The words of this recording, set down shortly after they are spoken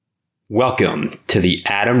Welcome to the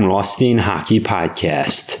Adam Rothstein Hockey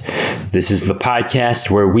Podcast. This is the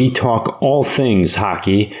podcast where we talk all things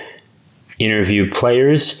hockey, interview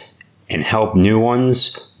players, and help new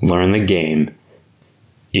ones learn the game.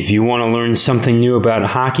 If you want to learn something new about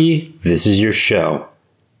hockey, this is your show.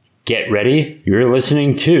 Get ready, you're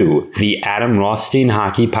listening to the Adam Rothstein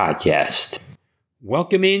Hockey Podcast.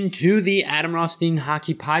 Welcome into the Adam Rothstein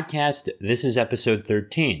Hockey Podcast. This is episode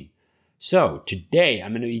 13. So today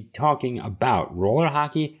I'm going to be talking about roller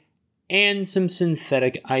hockey and some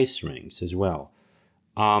synthetic ice rinks as well.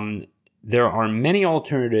 There are many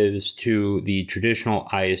alternatives to the traditional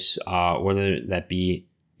ice, whether that be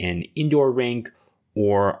an indoor rink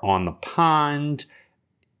or on the pond.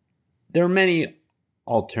 There are many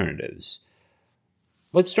alternatives.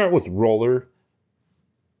 Let's start with roller.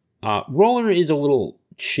 Roller is a little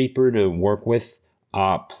cheaper to work with,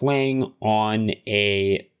 playing on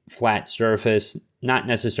a flat surface, not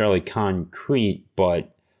necessarily concrete,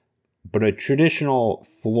 but a traditional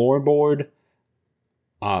floorboard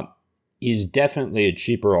is definitely a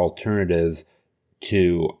cheaper alternative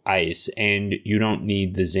to ice, and you don't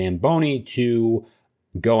need the Zamboni to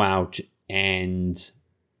go out and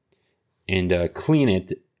clean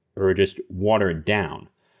it or just water it down.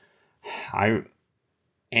 And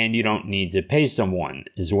you don't need to pay someone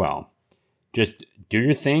as well. Just do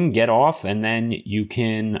your thing, get off, and then you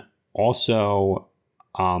can also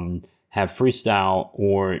have freestyle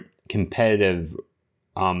or competitive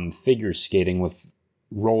figure skating with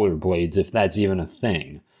rollerblades, if that's even a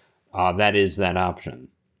thing. That is that option.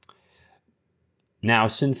 Now,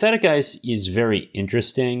 synthetic ice is very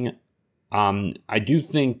interesting. I do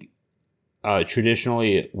think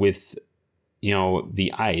traditionally with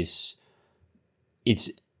the ice, it's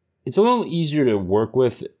a little easier to work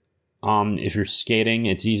with. If you're skating,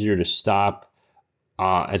 it's easier to stop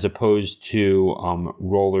as opposed to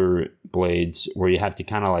roller blades where you have to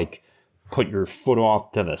kind of like put your foot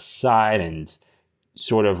off to the side and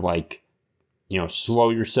sort of like, slow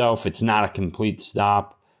yourself. It's not a complete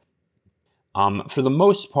stop. For the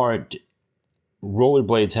most part, roller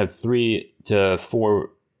blades have 3 to 4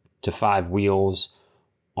 to 5 wheels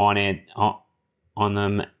on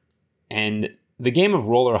them. And the game of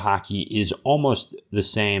roller hockey is almost the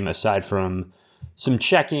same aside from some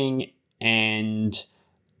checking and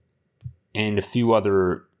a few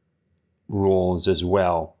other rules as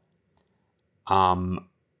well.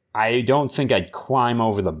 I don't think I'd climb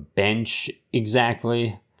over the bench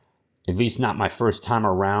exactly, at least not my first time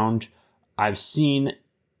around. I've seen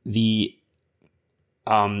the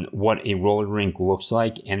what a roller rink looks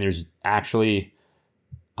like, and there's actually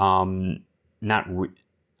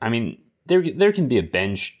there can be a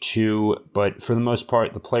bench too, but for the most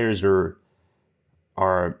part, the players are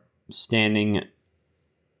standing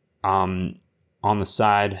on the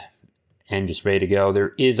side and just ready to go.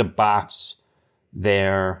 There is a box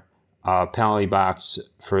there, penalty box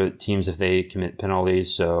for teams if they commit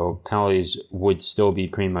penalties. So penalties would still be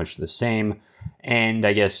pretty much the same, and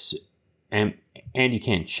I guess and you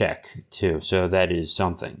can't check too. So that is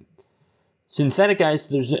something. Synthetic ice,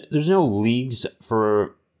 there's no leagues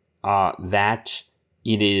for that.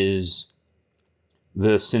 It is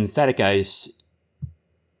the synthetic ice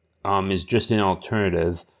is just an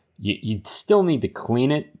alternative. You'd still need to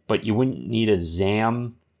clean it, but you wouldn't need a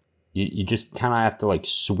Zam. You just kind of have to like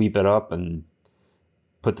sweep it up and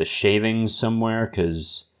put the shavings somewhere,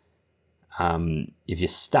 because if you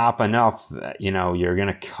stop enough, you're going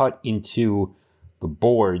to cut into the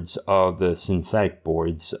boards of the synthetic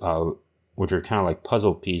boards, which are kind of like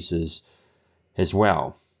puzzle pieces as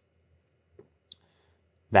well.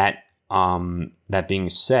 That being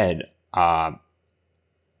said,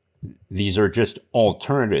 these are just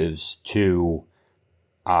alternatives to,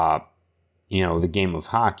 the game of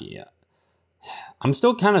hockey. I'm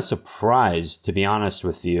still kind of surprised, to be honest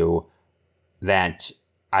with you, that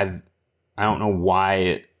I don't know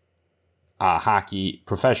why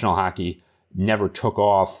professional hockey never took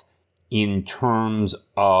off in terms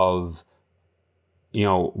of,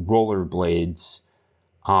 rollerblades.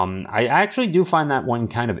 I actually do find that one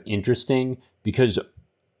kind of interesting, because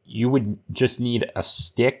you would just need a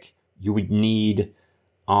stick. You would need,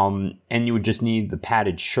 and you would just need the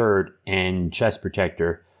padded shirt and chest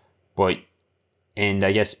protector, and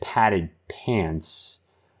I guess padded pants.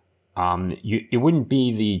 It wouldn't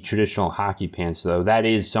be the traditional hockey pants though. That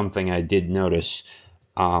is something I did notice,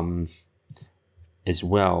 as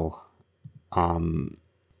well.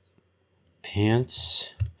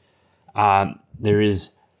 Pants. There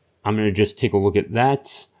is. I'm going to just take a look at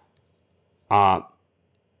that.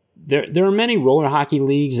 There are many roller hockey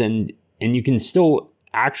leagues, and you can still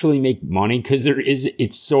actually make money, because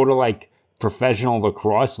it's sort of like professional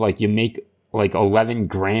lacrosse. Like you make like 11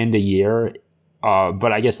 grand a year.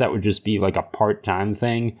 But I guess that would just be like a part-time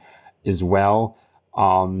thing as well.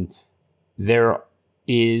 There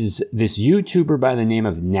is this YouTuber by the name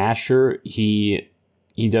of Nasher. He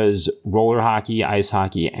does roller hockey, ice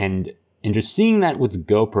hockey, and just seeing that with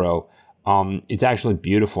GoPro, it's actually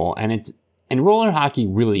beautiful. And roller hockey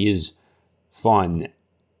really is fun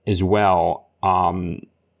as well. And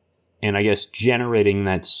I guess generating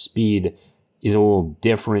that speed is a little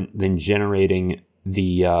different than generating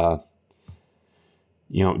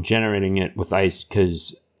generating it with ice,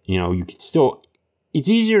 because, you could still, it's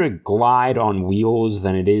easier to glide on wheels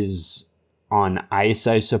than it is on ice,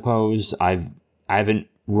 I suppose. I haven't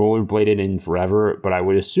rollerbladed in forever, but I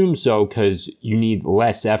would assume so, because you need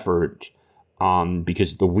less effort,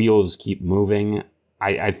 because the wheels keep moving.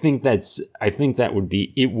 I think that would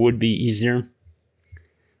be easier,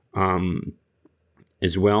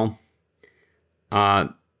 as well.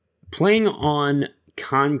 Playing on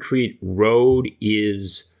concrete road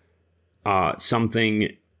is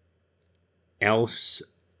something else.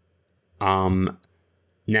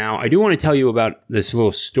 Now, I do want to tell you about this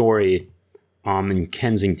little story in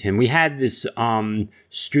Kensington. We had this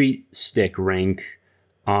street stick rink,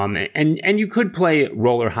 and you could play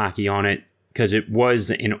roller hockey on it, because it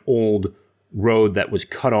was an old road that was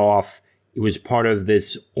cut off. It was part of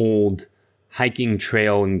this old hiking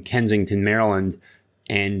trail in Kensington, Maryland,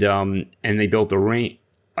 and they built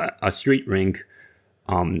a street rink.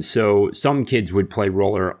 So some kids would play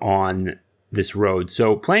roller on this road.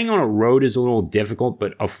 So playing on a road is a little difficult,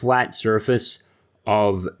 but a flat surface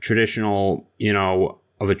of a traditional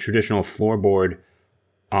floorboard,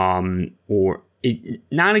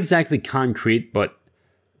 not exactly concrete, but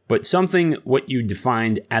something what you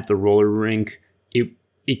defined at the roller rink.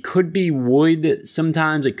 It could be wood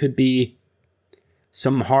sometimes. It could be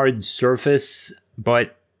some hard surface,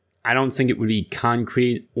 but I don't think it would be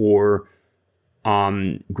concrete or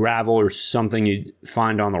gravel or something you'd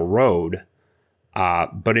find on the road.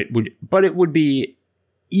 But it would be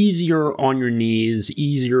easier on your knees,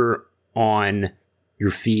 easier on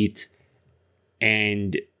your feet,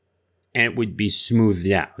 and it would be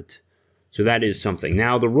smoothed out. So that is something.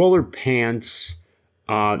 Now, the roller pants,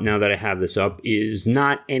 now that I have this up, is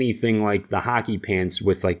not anything like the hockey pants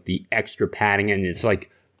with like the extra padding, and it's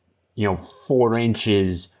like, 4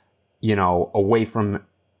 inches, away from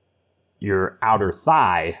your outer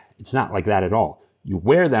thigh. It's not like that at all. You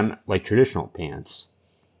wear them like traditional pants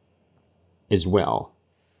as well.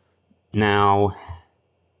 Now,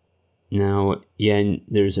 yeah, and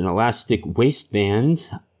there's an elastic waistband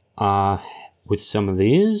with some of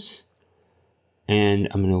these. And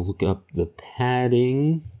I'm going to look up the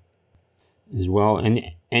padding as well.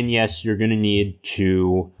 And yes, you're going to need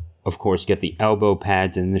to, of course, get the elbow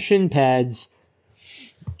pads and the shin pads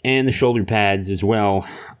and the shoulder pads as well.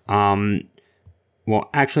 Well,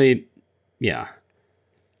 actually, yeah,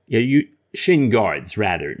 you shin guards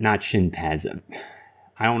rather, not shin pads.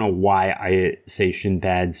 I don't know why I say shin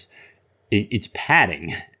pads. It's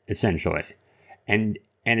padding essentially, and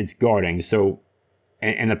it's guarding. So,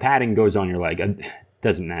 and the padding goes on your leg. It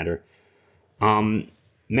doesn't matter.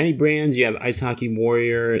 Many brands. You have Ice Hockey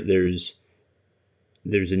Warrior. There's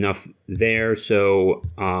enough there. So,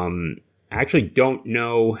 I actually don't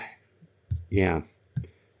know. Yeah.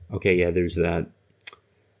 Okay. Yeah. There's that.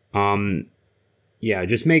 Yeah.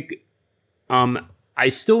 Just make. I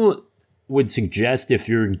still would suggest, if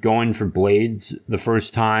you're going for blades the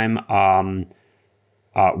first time,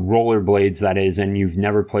 roller blades, that is, and you've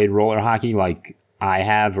never played roller hockey like I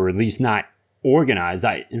have, or at least not organized.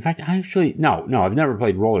 No, I've never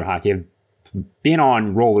played roller hockey. I've been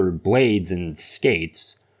on roller blades and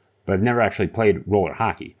skates, but I've never actually played roller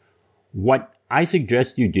hockey. What I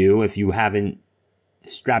suggest you do, if you haven't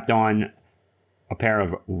strapped on a pair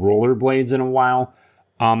of roller blades in a while,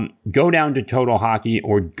 go down to Total Hockey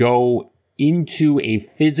or go into a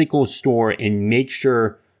physical store and make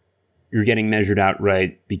sure you're getting measured out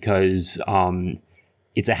right, because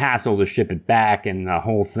it's a hassle to ship it back and the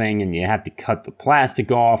whole thing, and you have to cut the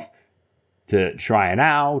plastic off to try it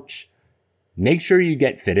out. Make sure you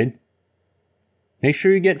get fitted.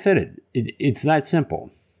 It's that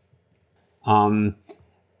simple. And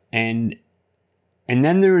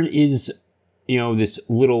then there is, this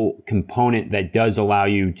little component that does allow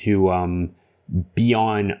you to be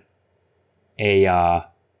on a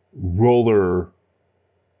roller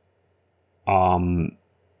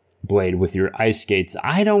blade with your ice skates.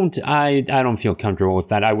 I don't feel comfortable with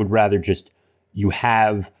that. I would rather just you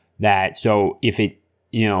have that. So if it,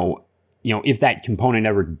 if that component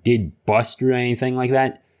ever did bust or anything like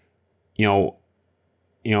that, guess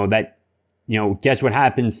what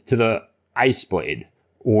happens to the ice blade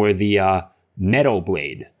or the metal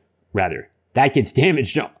blade, rather? That gets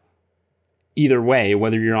damaged either way,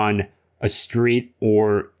 whether you're on a street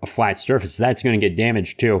or a flat surface. That's going to get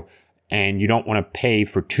damaged too. And you don't want to pay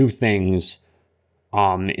for two things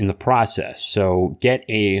in the process. So get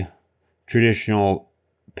a traditional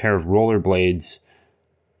pair of rollerblades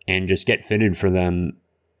and just get fitted for them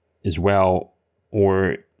as well.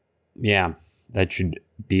 Or, yeah, that should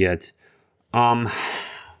be it.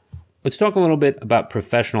 Let's talk a little bit about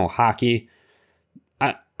professional hockey.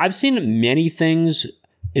 I've seen many things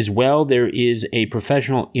as well. There is a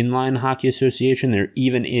professional inline hockey association. There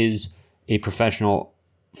even is a professional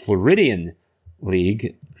Floridian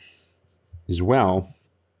league as well.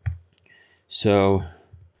 So,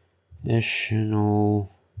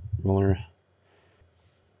 national roller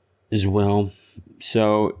as well.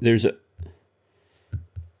 So there's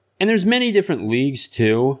many different leagues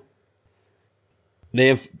too. They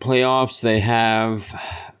have playoffs. They have,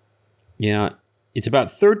 it's about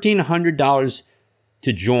 $1,300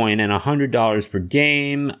 to join and $100 per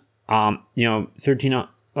game. 13,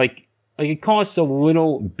 like it costs a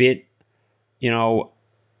little bit,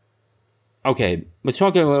 Okay, let's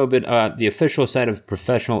talk a little bit about the official side of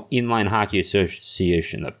Professional Inline Hockey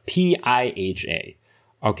Association, the PIHA.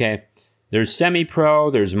 Okay, there's semi-pro,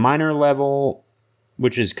 there's minor level,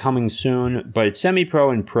 which is coming soon, but it's semi-pro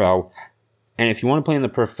and pro. And if you want to play in the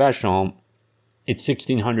professional, it's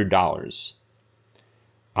 $1,600.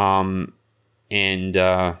 And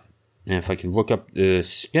if I could look up the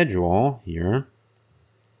schedule here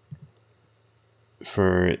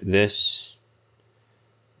for this,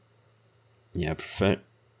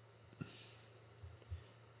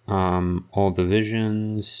 all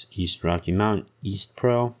divisions, East Rocky Mountain, East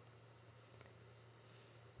Pro.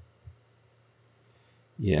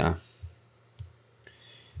 Yeah.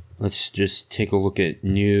 Let's just take a look at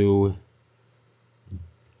New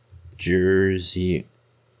Jersey.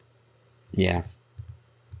 Yeah.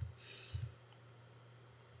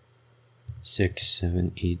 6,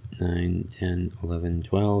 7, 8, 9, 10, 11,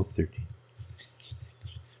 12, 13.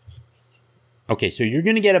 Okay, so you're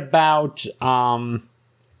going to get about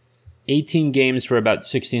 18 games for about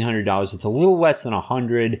 $1,600. It's a little less than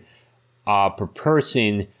 $100 per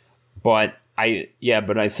person, but I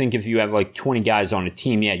think if you have like 20 guys on a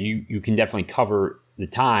team, you can definitely cover the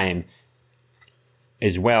time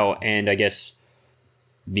as well. And I guess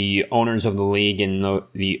the owners of the league and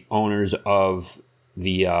the owners of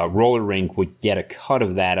the roller rink would get a cut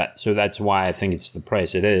of that. So that's why I think it's the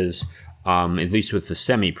price it is, at least with the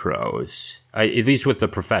semi-pros. At least with the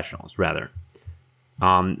professionals, rather.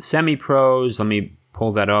 Semi-pros, let me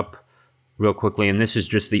pull that up real quickly. And this is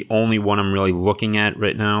just the only one I'm really looking at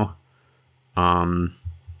right now.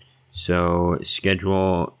 So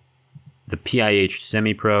schedule the PIH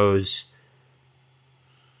semi-pros.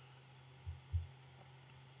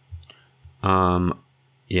 And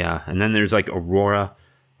then there's like Aurora.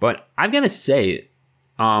 But I've got to say,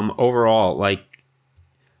 overall, like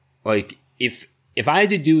if I had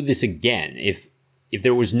to do this again, if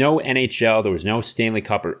there was no NHL, there was no Stanley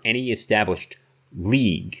Cup or any established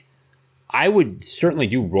league, I would certainly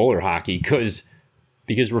do roller hockey because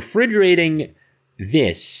refrigerating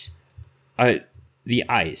this, the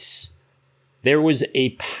ice, there was a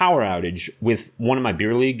power outage with one of my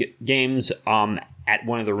beer league games at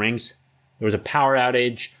one of the rinks. There was a power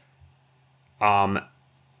outage,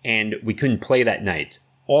 and we couldn't play that night.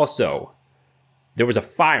 Also, there was a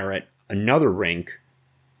fire at another rink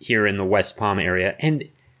here in the West Palm area, and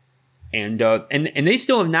they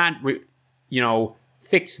still have not,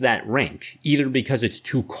 fixed that rink, either because it's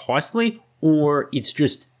too costly or it's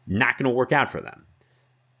just not going to work out for them,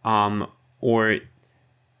 or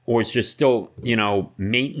it's just still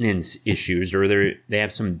maintenance issues, or they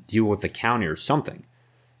have some deal with the county or something,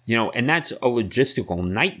 and that's a logistical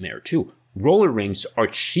nightmare too. Roller rinks are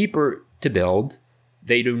cheaper to build.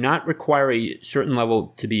 They do not require a certain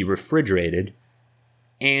level to be refrigerated.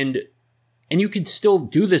 And you can still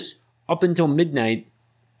do this up until midnight,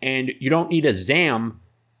 and you don't need a ZAM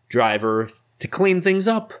driver to clean things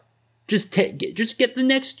up. Just get the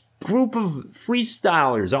next group of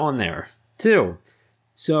freestylers on there too.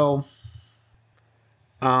 So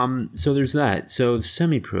there's that. So the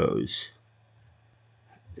semi-pros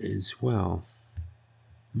as well.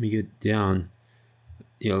 Let me get down.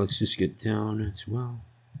 Yeah, let's just get down as well.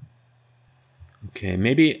 Okay,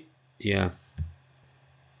 maybe, yeah.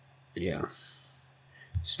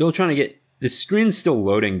 Still trying to get, the screen's still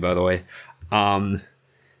loading, by the way.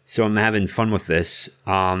 So I'm having fun with this.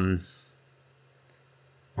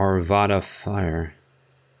 Arvada Fire.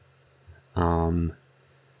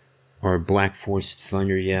 Or Black Forest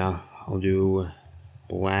Thunder, yeah. I'll do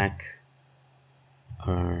Black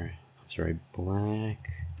Forest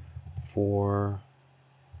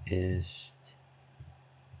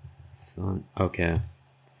Thunder. Okay.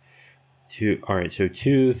 Alright, so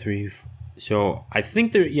 2, 3, 4. So I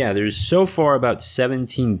think there's so far about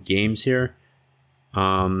 17 games here.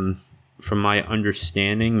 From my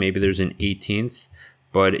understanding, maybe there's an 18th,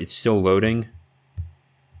 but it's still loading.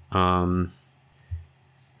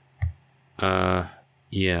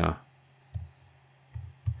 Yeah.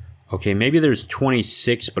 Okay, maybe there's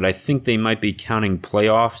 26, but I think they might be counting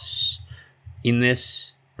playoffs in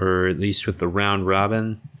this, or at least with the round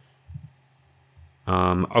robin.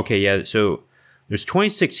 Okay, yeah, so there's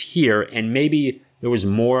 26 here, and maybe there was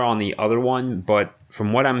more on the other one, but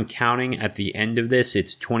from what I'm counting at the end of this,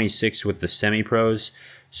 it's 26 with the semi-pros.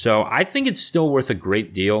 So I think it's still worth a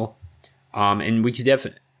great deal. And we could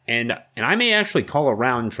and I may actually call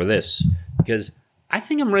around for this, because I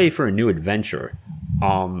think I'm ready for a new adventure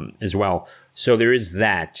as well. So there is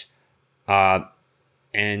that. And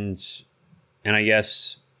I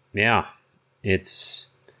guess, yeah, it's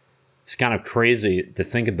kind of crazy to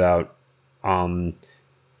think about, at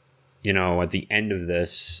the end of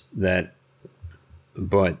this,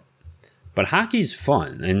 but hockey's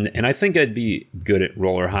fun, and I think I'd be good at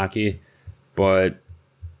roller hockey, but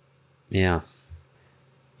yeah,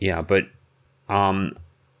 but I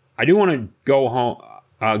do want to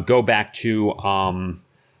go back to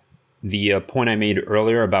the point I made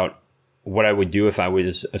earlier about what I would do if I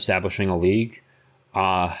was establishing a league.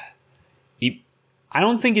 I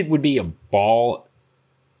don't think it would be a ball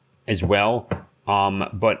as well,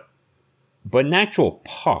 but an actual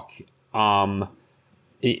puck,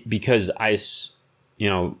 because ice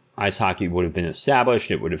hockey would have been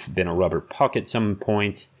established. It would have been a rubber puck at some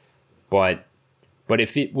point, but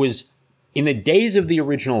if it was in the days of the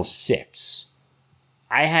original 6,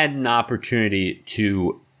 I had an opportunity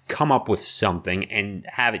to come up with something and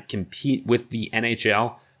have it compete with the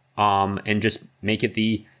NHL, and just make it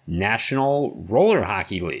the National Roller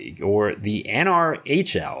Hockey League or the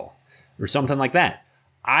NRHL or something like that.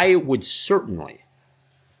 I would certainly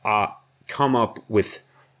come up with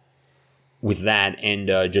that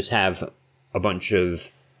and just have a bunch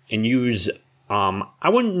of, and use, I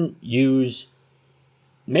wouldn't use,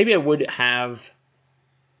 maybe I would have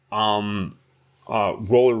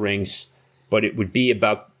roller rinks, but it would be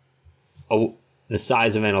about the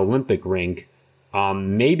size of an Olympic rink.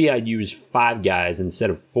 Maybe I'd use 5 guys instead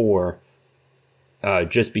of 4,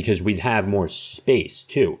 just because we'd have more space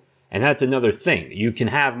too. And that's another thing. You can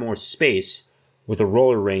have more space with a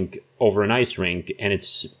roller rink over an ice rink, and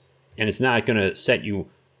it's not going to set you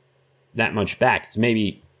that much back. It's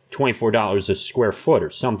maybe $24 a square foot or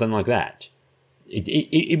something like that.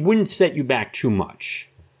 It wouldn't set you back too much,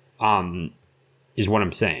 is what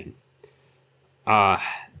I'm saying. I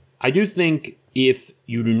do think if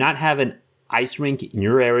you do not have an ice rink in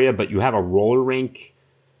your area, but you have a roller rink,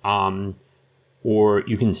 or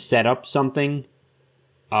you can set up something,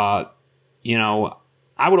 I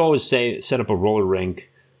would always say set up a roller rink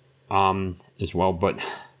as well. But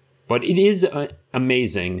it is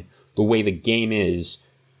amazing the way the game is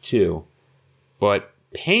too. But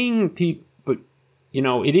paying people,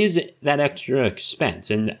 it is that extra expense,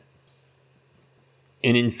 and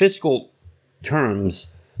in fiscal terms,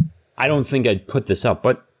 I don't think I'd put this up,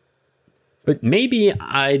 but maybe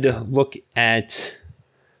I'd look at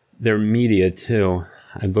their media too.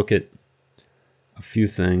 I'd look at a few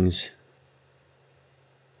things,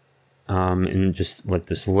 and just let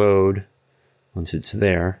this load once it's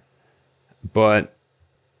there. But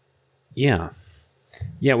yeah,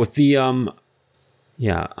 with the I'm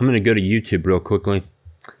gonna go to YouTube real quickly.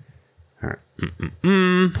 All right.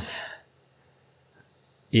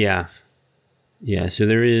 Yeah. So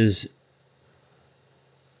there is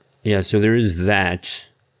that,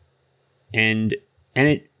 and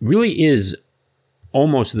it really is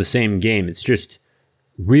almost the same game. It's just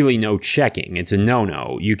really no checking. It's a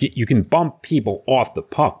no-no. You can bump people off the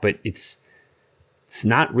puck, but it's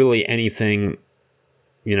not really anything,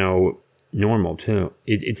 normal too.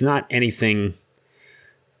 It's not anything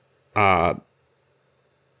out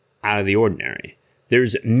of the ordinary.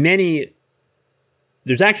 It's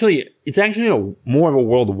actually more of a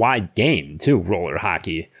worldwide game too, roller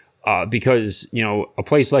hockey, because a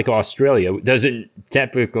place like Australia doesn't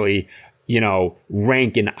typically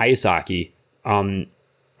rank in ice hockey.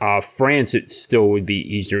 France, it still would be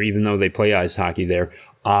easier, even though they play ice hockey there.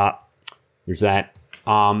 There's that.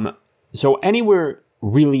 So anywhere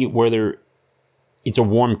really where there it's a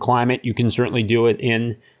warm climate. You can certainly do it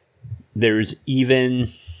in. There's even,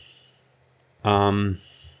 let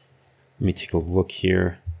me take a look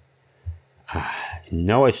here. I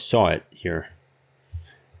know I saw it here.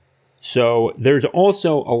 So there's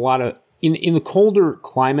also a lot of, in the colder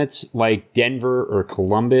climates like Denver or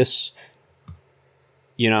Columbus,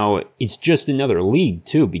 it's just another league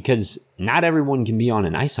too, because not everyone can be on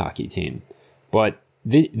an ice hockey team. But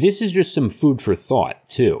this is just some food for thought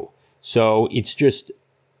too. So it's just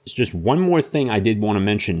one more thing I did want to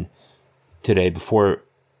mention today before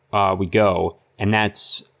we go, and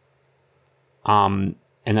that's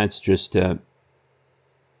just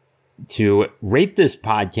to rate this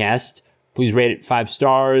podcast. Please rate it 5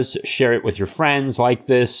 stars, share it with your friends like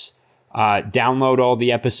this, download all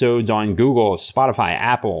the episodes on Google, Spotify,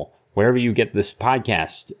 Apple, wherever you get this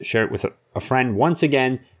podcast. Share it with a friend once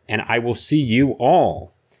again, and I will see you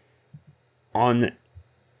all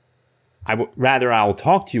I'll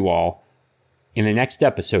talk to you all in the next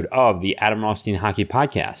episode of the Adam Rothstein Hockey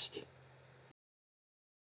Podcast.